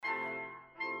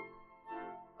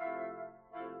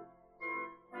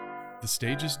The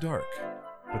stage is dark,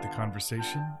 but the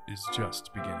conversation is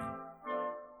just beginning.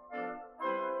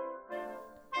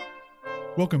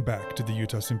 Welcome back to the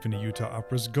Utah Symphony Utah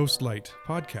Opera's Ghost Light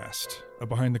podcast, a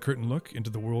behind-the-curtain look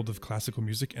into the world of classical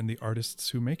music and the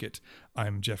artists who make it.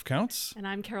 I'm Jeff Counts. And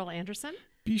I'm Carol Anderson.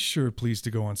 Be sure, please,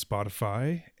 to go on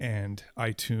Spotify and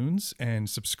iTunes and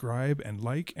subscribe and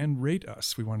like and rate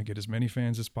us. We want to get as many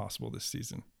fans as possible this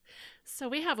season. So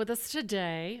we have with us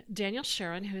today Daniel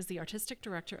Charon, who is the artistic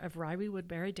director of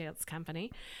Ririe-Woodbury Dance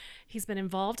Company. He's been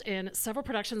involved in several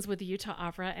productions with the Utah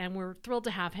Opera, and we're thrilled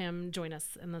to have him join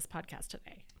us in this podcast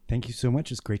today. Thank you so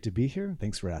much. It's great to be here.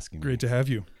 Thanks for asking me. Great to have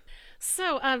you.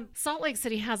 So Salt Lake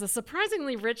City has a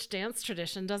surprisingly rich dance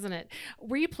tradition, doesn't it?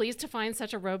 Were you pleased to find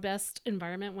such a robust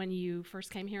environment when you first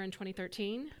came here in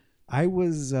 2013? I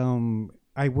was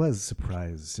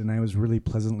surprised, and I was really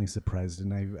pleasantly surprised,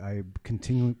 and I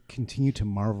continue to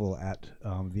marvel at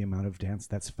the amount of dance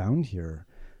that's found here.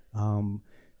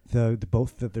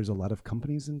 Both that there's a lot of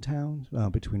companies in town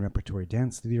between Repertory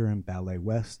Dance Theater and Ballet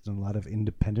West, and a lot of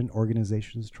independent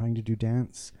organizations trying to do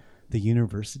dance. The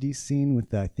university scene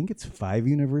with I think it's 5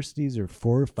 universities or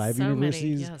 4 or 5 so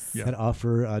universities many, yes. that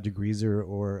offer degrees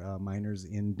or minors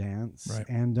in dance, right.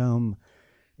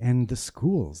 And the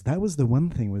schools. That was the one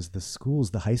thing, was the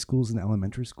schools, the high schools and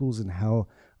elementary schools, and how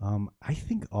I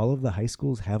think all of the high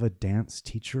schools have a dance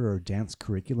teacher or dance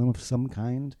curriculum of some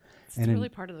kind. It's really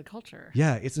part of the culture.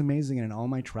 Yeah, it's amazing. And in all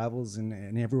my travels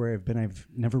and everywhere I've been, I've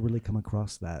never really come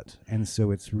across that. And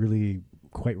so it's really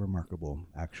quite remarkable,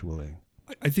 actually.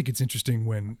 I think it's interesting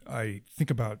when I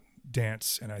think about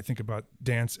dance, and I think about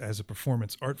dance as a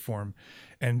performance art form,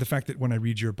 and the fact that when I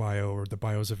read your bio or the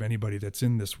bios of anybody that's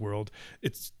in this world,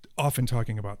 it's often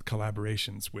talking about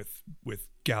collaborations with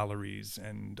galleries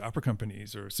and opera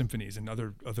companies or symphonies and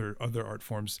other art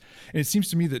forms. And it seems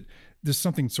to me that there's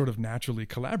something sort of naturally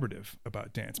collaborative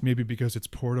about dance, maybe because it's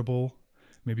portable,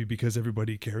 maybe because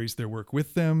everybody carries their work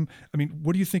with them. I mean,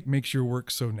 what do you think makes your work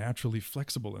so naturally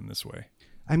flexible in this way?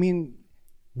 I mean,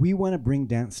 we want to bring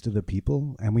dance to the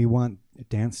people, and we want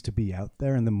dance to be out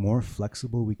there. And the more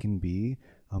flexible we can be,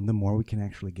 the more we can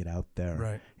actually get out there.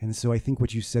 Right. And so I think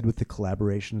what you said with the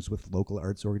collaborations with local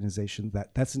arts organizations,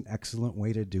 that's an excellent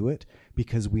way to do it,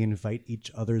 because we invite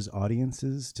each other's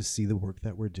audiences to see the work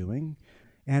that we're doing.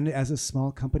 And as a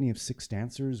small company of 6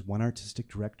 dancers, 1 artistic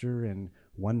director and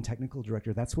 1 technical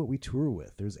director, that's what we tour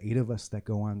with. There's 8 of us that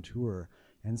go on tour.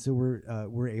 And so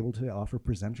we're able to offer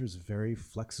presenters very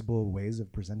flexible ways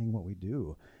of presenting what we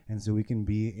do. And so we can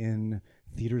be in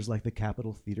theaters like the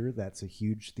Capitol Theater, that's a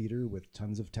huge theater with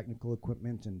tons of technical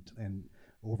equipment and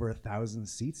over 1,000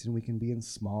 seats. And we can be in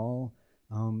small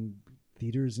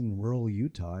theaters in rural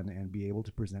Utah and be able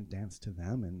to present dance to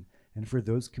them. And for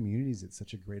those communities, it's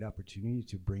such a great opportunity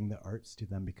to bring the arts to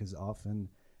them, because often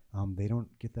they don't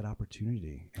get that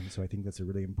opportunity. And so I think that's a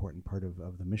really important part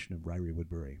of the mission of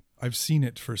Ririe-Woodbury. I've seen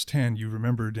it firsthand. You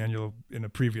remember, Daniel, in a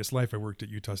previous life, I worked at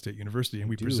Utah State University, and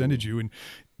we presented you, and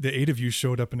the 8 of you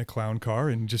showed up in a clown car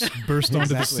and just burst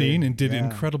onto the scene and did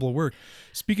incredible work.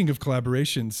 Speaking of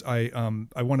collaborations,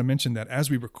 I want to mention that as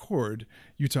we record,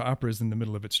 Utah Opera is in the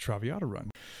middle of its Traviata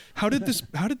run. How did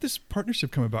this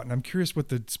partnership come about? And I'm curious what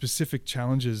the specific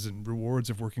challenges and rewards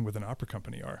of working with an opera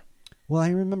company are. Well,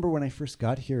 I remember when I first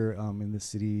got here in the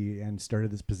city and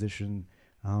started this position,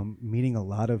 meeting a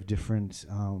lot of different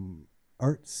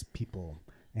arts people,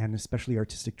 and especially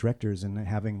artistic directors, and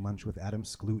having lunch with Adam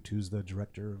Skloot, who's the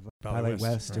director of Ballet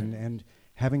West, right. and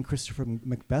having Christopher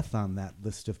Macbeth on that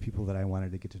list of people that I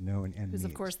wanted to get to know and Who's, meet.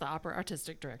 of course, the opera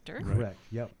artistic director. Right. Correct,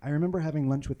 yep. I remember having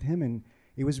lunch with him, and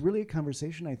it was really a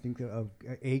conversation, I think, of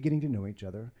getting to know each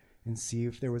other and see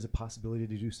if there was a possibility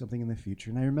to do something in the future.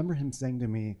 And I remember him saying to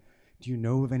me, do you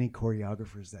know of any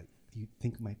choreographers that you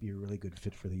think might be a really good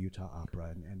fit for the Utah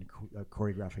Opera and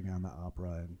choreographing on the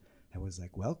opera? And I was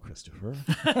like, well, Christopher.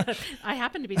 I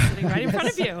happen to be sitting right in front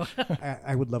of you.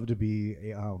 I would love to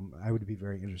be, I would be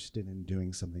very interested in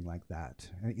doing something like that.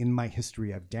 In my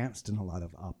history, I've danced in a lot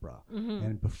of opera. Mm-hmm.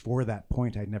 And before that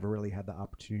point, I'd never really had the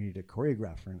opportunity to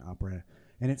choreograph for an opera.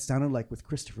 And it sounded like with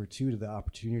Christopher, too, the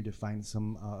opportunity to find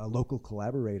a local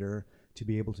collaborator to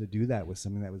be able to do that was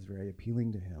something that was very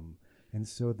appealing to him. And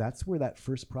so that's where that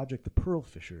first project, the Pearl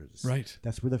Fishers, right.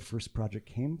 That's where the first project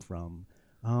came from.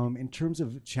 In terms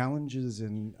of challenges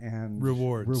and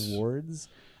rewards,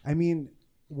 I mean,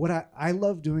 what I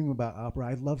love doing about opera,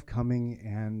 I love coming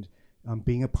and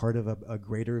being a part of a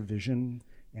greater vision,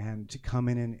 and to come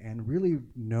in and really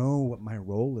know what my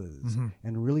role is, mm-hmm.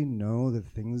 and really know the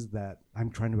things that I'm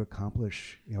trying to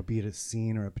accomplish, be it a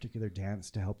scene or a particular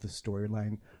dance to help the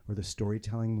storyline or the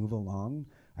storytelling move along.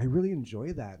 I really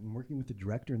enjoy that, and working with the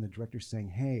director, and the director saying,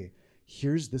 hey,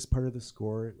 here's this part of the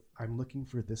score. I'm looking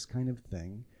for this kind of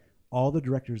thing. All the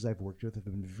directors I've worked with have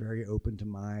been very open to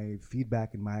my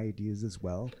feedback and my ideas as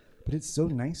well. But it's so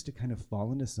nice to kind of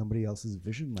fall into somebody else's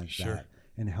vision like that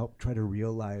and help try to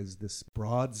realize this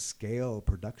broad scale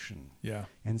production. Yeah.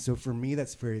 And so for me,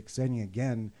 that's very exciting.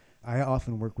 Again, I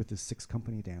often work with the 6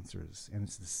 company dancers, and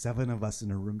it's the 7 of us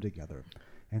in a room together.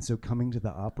 And so coming to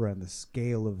the opera and the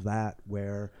scale of that,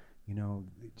 where, you know,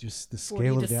 just the scale 40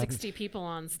 of to that. 60 people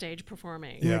on stage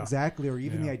performing. Yeah, exactly. Or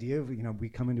even the idea of, you know, we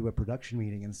come into a production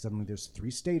meeting and suddenly there's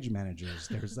 3 stage managers.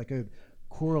 There's like a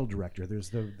choral director. There's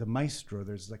the maestro.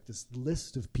 There's like this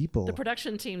list of people. The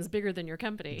production team's bigger than your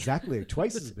company. Exactly.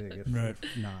 Twice as big, if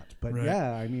not. But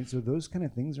yeah, I mean, so those kind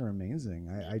of things are amazing.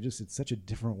 I just, it's such a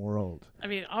different world. I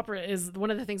mean, opera is one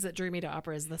of the things that drew me to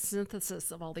opera is the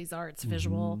synthesis of all these arts,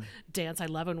 visual, dance. I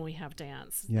love when we have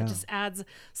dance. Yeah. It just adds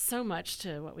so much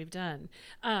to what we've done.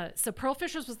 So Pearl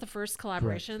Fishers was the first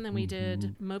collaboration. Correct. Then we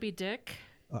did Moby Dick.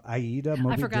 Aida,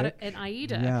 Moby I forgot Dick. it. And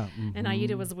Aida. Yeah, And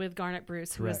Aida was with Garnet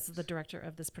Bruce, who Correct. was the director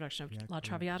of this production of La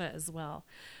Traviata as well.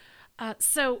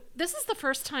 So this is the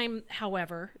first time,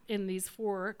 however, in these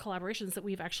 4 collaborations that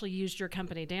we've actually used your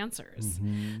company dancers.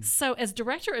 So as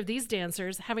director of these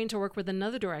dancers, having to work with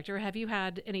another director, have you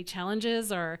had any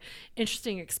challenges or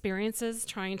interesting experiences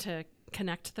trying to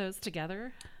connect those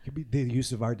together? Could be the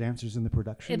use of our dancers in the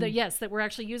production. Yes, that we're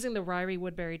actually using the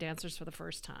Ririe-Woodbury dancers for the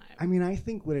first time. I mean, I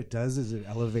think what it does is it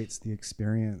elevates the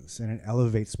experience and it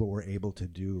elevates what we're able to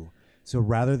do. So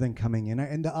rather than coming in,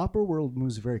 and the opera world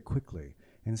moves very quickly.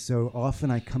 And so often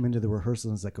I come into the rehearsal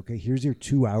and it's like, okay, here's your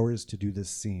 2 hours to do this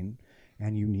scene,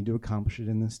 and you need to accomplish it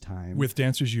in this time. With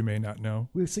dancers you may not know.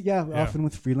 Often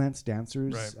with freelance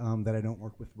dancers that I don't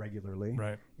work with regularly.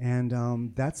 Right.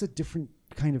 And that's a different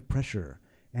kind of pressure.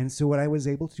 And so what I was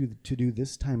able to do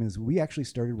this time is we actually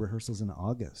started rehearsals in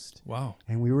August. Wow.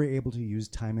 And we were able to use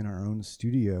time in our own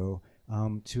studio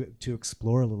to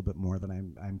explore a little bit more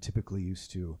than I'm typically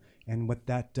used to. And what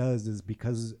that does is,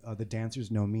 because the dancers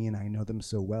know me and I know them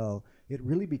so well, it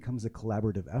really becomes a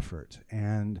collaborative effort.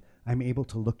 And I'm able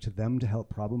to look to them to help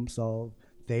problem solve.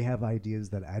 They have ideas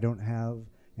that I don't have.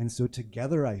 And so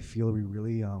together I feel we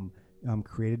really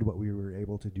created what we were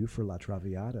able to do for La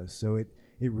Traviata. So it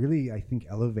really, I think,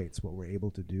 elevates what we're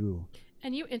able to do.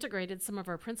 And you integrated some of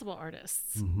our principal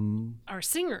artists, our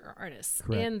singer artists,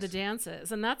 in the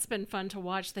dances. And that's been fun to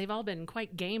watch. They've all been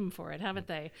quite game for it, haven't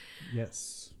they?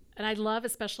 Yes. And I love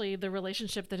especially the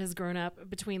relationship that has grown up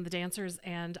between the dancers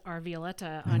and our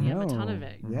Violetta, Anya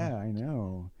Matanovic. Yeah, I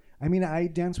know. I mean, I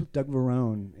dance with Doug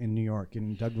Verone in New York,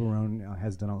 and Doug Verone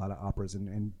has done a lot of operas.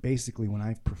 And basically, when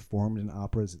I've performed in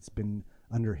operas, it's been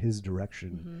under his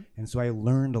direction. And so I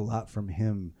learned a lot from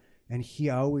him. And he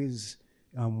always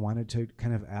wanted to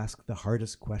kind of ask the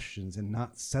hardest questions and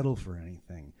not settle for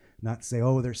anything. Not say,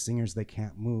 oh, they're singers, they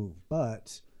can't move.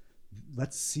 But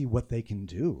let's see what they can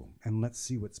do, and let's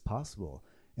see what's possible.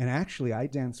 And actually, I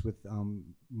danced with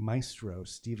Maestro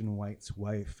Stephen White's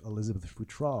wife, Elizabeth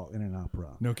Futrall, in an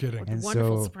opera. No kidding. And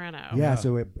wonderful soprano. Yeah,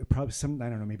 so it probably I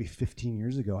don't know, maybe 15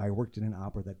 years ago, I worked in an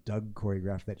opera that Doug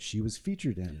choreographed that she was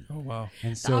featured in. Oh, wow.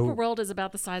 And The opera world is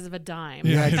about the size of a dime,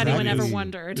 Yeah, if anyone exactly. ever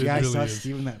wondered. Yeah, It I really saw is.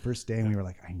 Stephen that first day, and we were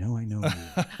like, I know you.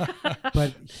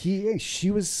 But she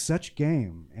was such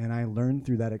game, and I learned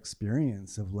through that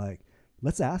experience of like,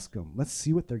 let's ask them. Let's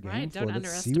see what they're game Right, for. don't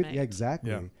Let's see underestimate. yeah,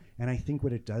 exactly. Yeah. And I think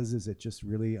what it does is it just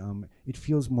really, it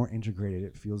feels more integrated.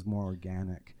 It feels more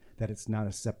organic, that it's not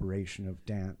a separation of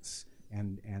dance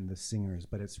and the singers,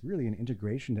 but it's really an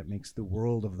integration that makes the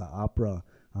world of the opera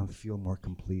feel more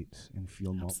complete and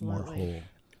feel more whole.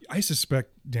 I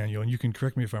suspect, Daniel, and you can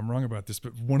correct me if I'm wrong about this,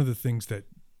 but one of the things that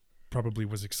probably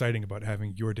was exciting about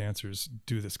having your dancers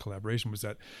do this collaboration was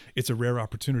that it's a rare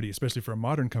opportunity, especially for a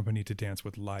modern company, to dance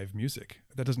with live music.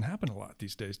 That doesn't happen a lot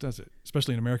these days, does it?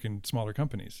 Especially in American smaller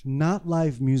companies. Not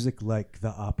live music like the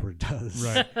opera does.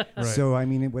 Right. So, I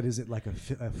mean, what is it, like a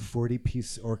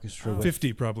 40-piece orchestra? With,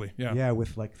 50 probably, yeah. Yeah,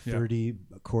 with like 30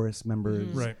 chorus members.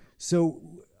 Right. So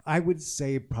I would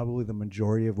say probably the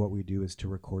majority of what we do is to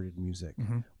recorded music.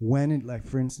 When, like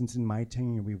for instance, in my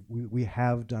tenure, we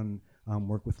have done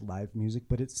work with live music,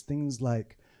 but it's things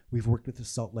like we've worked with the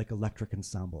Salt Lake Electric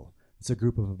Ensemble. It's a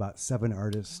group of about 7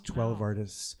 artists, 12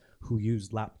 artists who use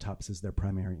laptops as their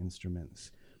primary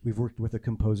instruments. We've worked with a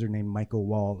composer named Michael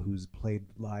Wall who's played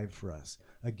live for us.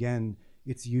 Again,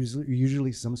 it's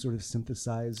usually some sort of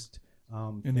synthesized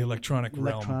in the electronic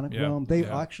realm. They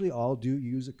actually all do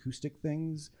use acoustic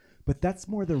things, but that's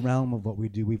more the realm of what we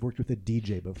do. We've worked with a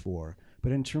DJ before,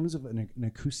 but in terms of an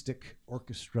acoustic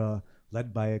orchestra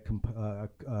led by a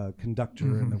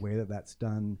conductor and the way that that's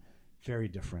done, very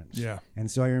different. Yeah.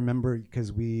 And so I remember,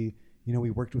 because we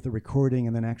we worked with a recording,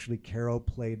 and then actually Carol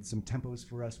played some tempos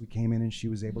for us. We came in and she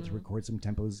was able to record some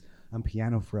tempos on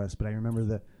piano for us. But I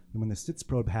remember when the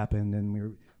Sitzprobe happened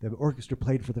and the orchestra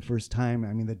played for the first time,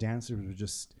 I mean, the dancers were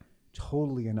just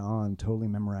totally in awe and totally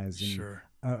memorized. Sure.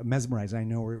 Mesmerized. I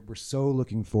know we're so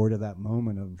looking forward to that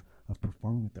moment of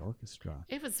performing with the orchestra.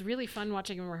 It was really fun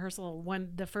watching a rehearsal.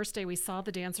 When the first day we saw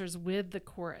the dancers with the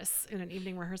chorus in an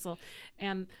evening rehearsal,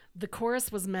 and the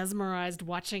chorus was mesmerized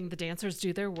watching the dancers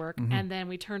do their work. And then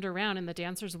we turned around and the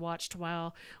dancers watched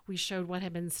while we showed what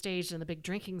had been staged in the big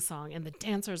drinking song, and the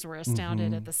dancers were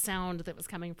astounded at the sound that was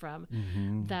coming from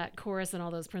that chorus and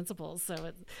all those principles.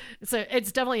 So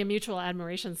it's definitely a mutual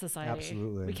admiration society.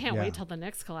 Absolutely. We can't wait till the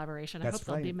next collaboration. I hope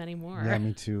there'll be many more. Yeah,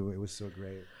 me too. It was so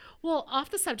great. Well, off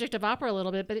the subject of opera a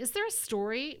little bit, but is there a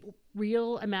story,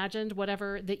 real, imagined,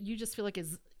 whatever, that you just feel like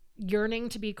is yearning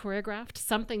to be choreographed?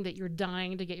 Something that you're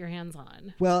dying to get your hands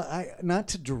on? Well, not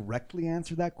to directly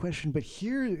answer that question, but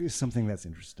here is something that's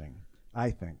interesting, I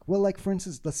think. Well, like, for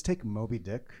instance, let's take Moby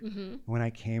Dick. When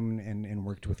I came and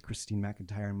worked with Christine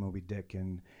McIntyre and Moby Dick,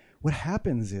 and what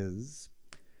happens is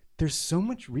there's so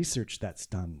much research that's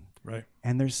done. Right.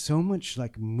 And there's so much,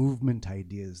 like, movement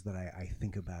ideas that I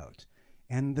think about.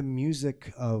 And the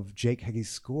music of Jake Heggie's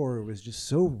score was just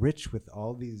so rich with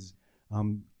all these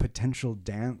potential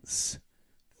dance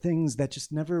things that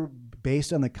just never,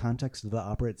 based on the context of the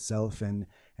opera itself and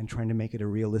trying to make it a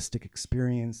realistic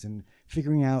experience and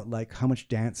figuring out like how much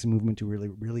dance and movement do we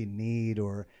really need,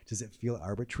 or does it feel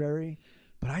arbitrary?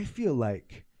 But I feel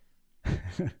like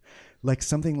like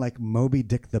something like Moby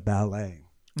Dick the ballet.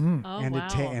 Oh, And wow.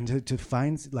 to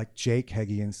find like Jake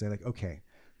Heggie and say like, okay,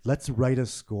 let's write a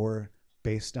score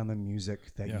based on the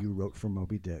music that you wrote for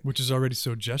Moby Dick. Which is already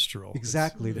so gestural.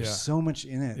 Exactly. There's so much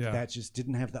in it Yeah. that just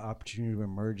didn't have the opportunity to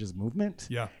emerge as movement.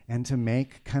 Yeah. And to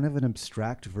make kind of an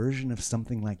abstract version of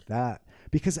something like that.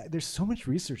 Because there's so much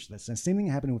research that's done. Same thing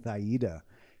happened with Aida.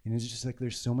 And it's just like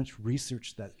there's so much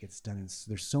research that gets done. And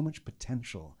there's so much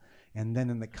potential. And then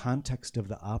in the context of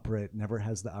the opera, it never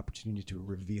has the opportunity to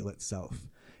reveal itself.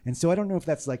 And so I don't know if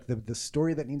that's like the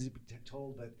story that needs to be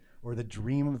told, or the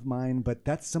dream of mine, but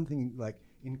that's something like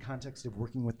in context of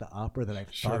working with the opera that I've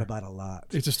thought about a lot.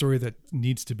 It's a story that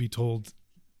needs to be told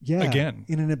again.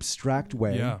 In an abstract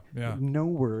way. Yeah. No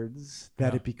words,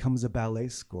 that it becomes a ballet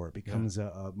score, it becomes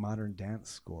a modern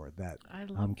dance score that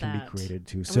can be created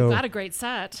too. And So we've got a great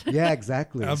set. yeah,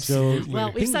 exactly. Absolutely. So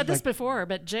Well, we've said this like, before,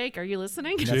 but Jake, are you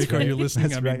listening? Jake, are you listening?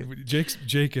 That's I mean,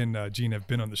 Jake and Jean have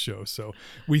been on the show, so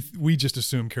we just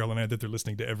assume, Carol and I, that they're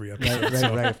listening to every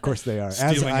episode. right. Of course they are. As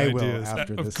Stealing I will ideas.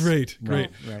 after this. Great. Right.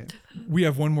 We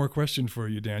have one more question for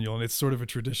you, Daniel, and it's sort of a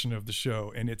tradition of the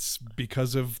show, and it's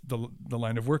because of the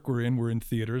line of work we're in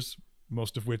theaters,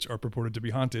 most of which are purported to be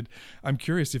haunted. I'm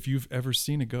curious if you've ever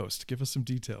seen a ghost. Give us some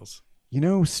details. You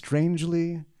know,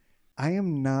 strangely, I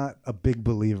am not a big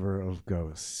believer of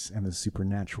ghosts and the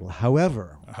supernatural.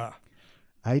 However,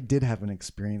 I did have an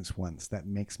experience once that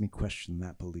makes me question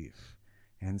that belief.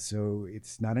 And so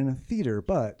it's not in a theater,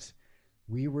 but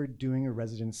we were doing a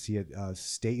residency at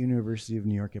State University of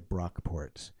New York at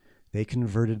Brockport. They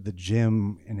converted the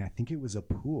gym, and I think it was a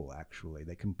pool, actually.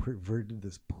 They converted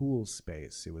this pool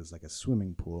space. It was like a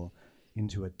swimming pool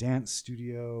into a dance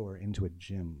studio or into a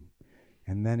gym.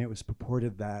 And then it was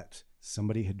purported that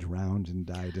somebody had drowned and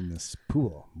died in this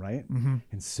pool, right?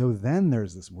 And so then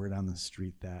there's this word on the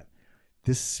street that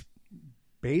this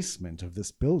basement of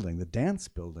this building, the dance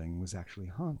building, was actually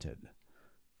haunted.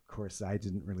 Of course, I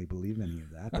didn't really believe any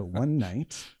of that, but one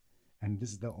night, and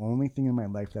this is the only thing in my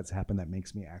life that's happened that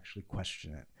makes me actually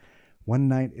question it. One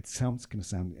night,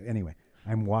 anyway,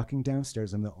 I'm walking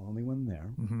downstairs, I'm the only one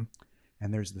there,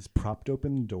 and there's this propped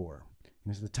open door.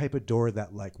 And it's the type of door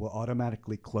that like will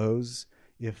automatically close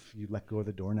if you let go of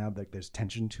the doorknob, like there's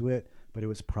tension to it, but it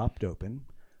was propped open.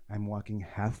 I'm walking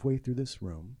halfway through this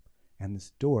room, and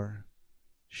this door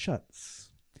shuts,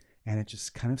 and it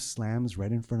just kind of slams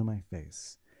right in front of my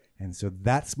face. And so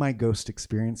that's my ghost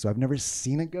experience. So I've never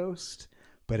seen a ghost,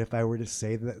 but if I were to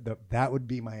say that would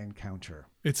be my encounter.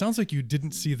 It sounds like you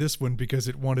didn't see this one because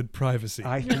it wanted privacy.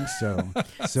 I think so.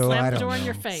 So Slam I the don't door know. in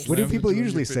your face. What do Slam the people door in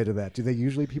usually your say to that? Do they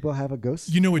usually people have a ghost?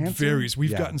 You know, it answer? varies. We've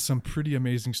Yeah. gotten some pretty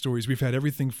amazing stories. We've had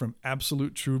everything from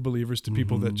absolute true believers to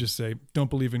people that just say,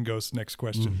 don't believe in ghosts, next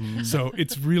question. So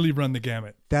it's really run the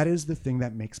gamut. That is the thing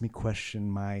that makes me question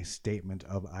my statement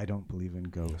of I don't believe in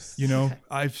ghosts. You know,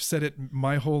 I've said it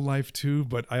my whole life too,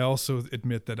 but I also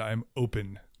admit that I'm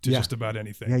open to just about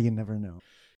anything. Yeah, you never know.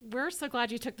 We're so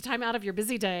glad you took the time out of your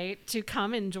busy day to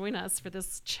come and join us for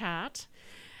this chat.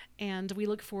 And we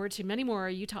look forward to many more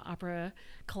Utah Opera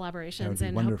collaborations. That would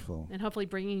be wonderful. And hopefully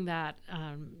bringing that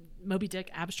Moby Dick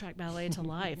abstract ballet to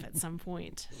life at some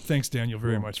point. Thanks, Daniel,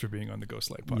 very much for being on the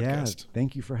Ghostlight Podcast. Yeah,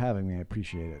 thank you for having me. I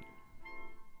appreciate it.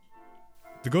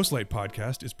 The Ghostlight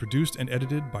Podcast is produced and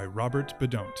edited by Robert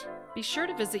Bedont. Be sure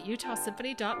to visit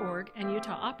utahsymphony.org and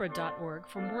utahopera.org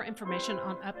for more information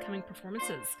on upcoming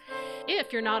performances.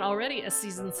 If you're not already a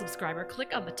seasoned subscriber,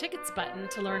 click on the tickets button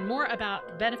to learn more about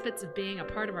the benefits of being a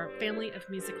part of our family of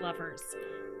music lovers.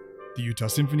 The Utah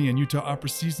Symphony and Utah Opera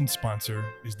season sponsor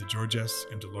is the George S.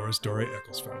 and Dolores Dore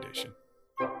Eccles Foundation.